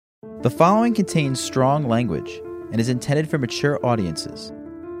The following contains strong language and is intended for mature audiences.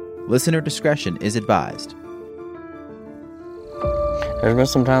 Listener discretion is advised. There's been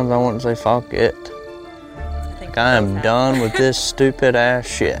some times I want to say, fuck it. I am done with this stupid ass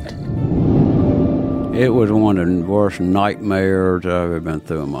shit. It was one of the worst nightmares I've ever been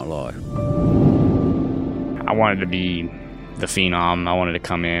through in my life. I wanted to be the phenom. I wanted to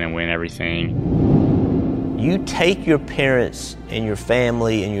come in and win everything. You take your parents and your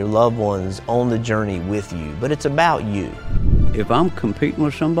family and your loved ones on the journey with you, but it's about you. If I'm competing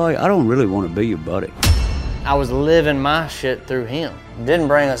with somebody, I don't really want to be your buddy. I was living my shit through him. It didn't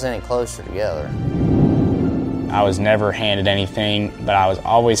bring us any closer together. I was never handed anything, but I was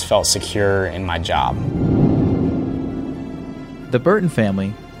always felt secure in my job. The Burton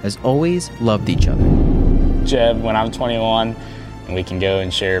family has always loved each other. Jeb, when I'm 21 and we can go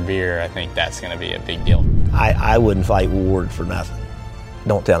and share a beer, I think that's going to be a big deal. I wouldn't fight Ward for nothing.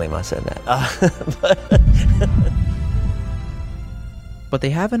 Don't tell him I said that. But they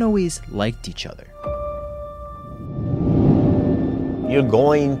haven't always liked each other. You're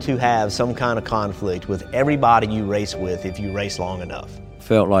going to have some kind of conflict with everybody you race with if you race long enough.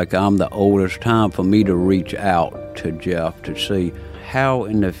 Felt like I'm the oldest. Time for me to reach out to Jeff to see how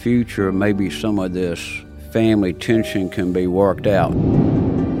in the future maybe some of this family tension can be worked out.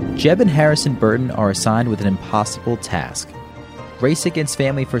 Jeb and Harrison Burton are assigned with an impossible task. Race against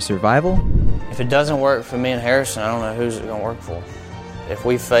family for survival. If it doesn't work for me and Harrison, I don't know who's it going to work for. If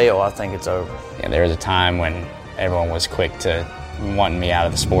we fail, I think it's over. Yeah, there was a time when everyone was quick to wanting me out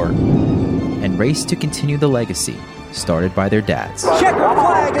of the sport. And race to continue the legacy started by their dads. Checker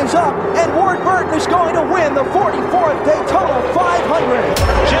flag is up, and Ward Burton is going to win the 44th Daytona 500.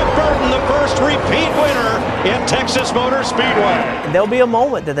 Jeff Burton, the first repeat winner in Texas Motor Speedway. There'll be a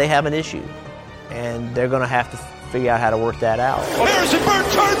moment that they have an issue, and they're going to have to figure out how to work that out. Harrison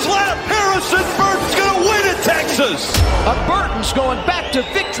Burton turns left. Harrison Burton's going to win at Texas. Burton's going back to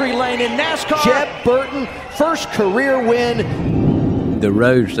victory lane in NASCAR. Jeb Burton, first career win. The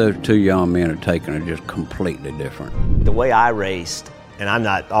roads those two young men are taking are just completely different. The way I raced, and I'm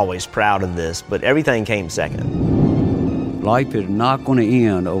not always proud of this, but everything came second. Life is not going to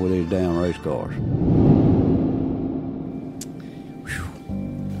end over these damn race cars.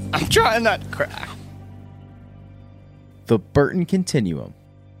 I'm trying not to cry. The Burton Continuum,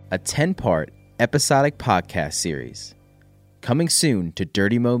 a 10-part episodic podcast series. Coming soon to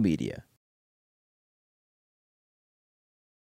Dirty Mo Media.